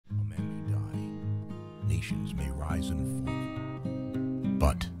nations may rise and fall,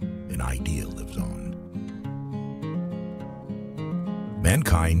 but an idea lives on.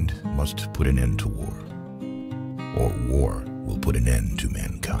 Mankind must put an end to war, or war will put an end to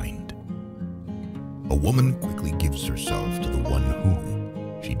mankind. A woman quickly gives herself to the one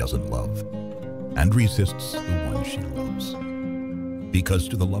whom she doesn't love, and resists the one she loves. Because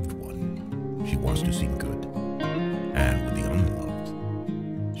to the loved one, she wants to seem good, and with the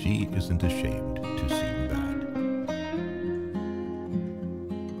unloved, she isn't ashamed to seem bad.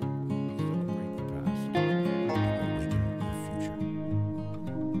 Celebrate the past, awaken the future.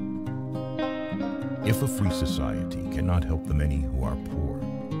 If a free society cannot help the many who are poor,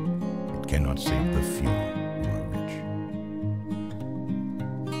 it cannot save the few who are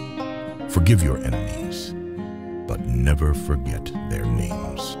rich. Forgive your enemies, but never forget their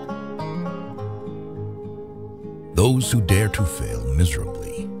names. Those who dare to fail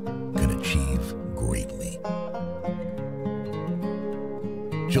miserably can achieve greatly.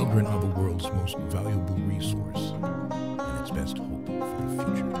 Children are the world's most valuable resource and its best hope for the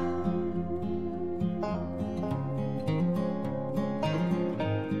future.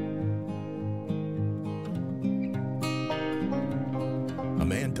 A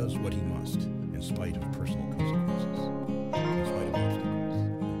man does what he must in spite of personal consequences, in spite of obstacles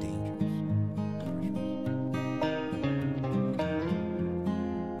and dangers and pressures.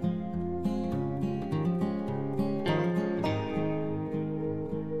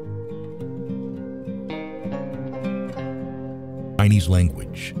 Chinese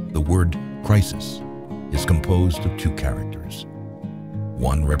language, the word crisis is composed of two characters,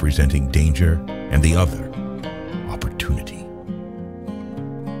 one representing danger and the other opportunity.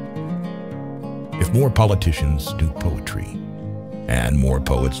 If more politicians knew poetry and more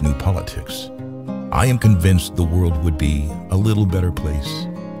poets knew politics, I am convinced the world would be a little better place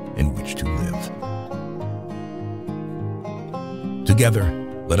in which to live. Together,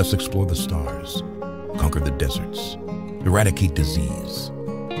 let us explore the stars, conquer the deserts, eradicate disease,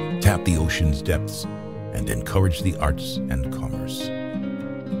 tap the ocean's depths, and encourage the arts and commerce. For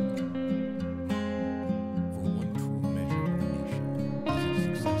one true measure of a nation is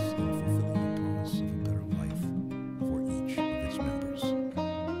its success in fulfilling the promise of a better life for each of its members.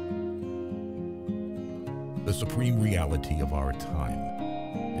 The supreme reality of our time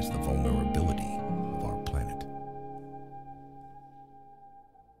is the vulnerability of our planet.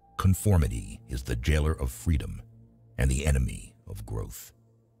 Conformity is the jailer of freedom and the enemy of growth.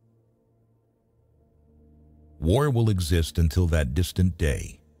 War will exist until that distant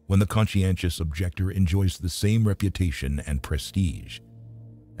day when the conscientious objector enjoys the same reputation and prestige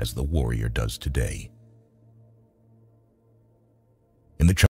as the warrior does today. In the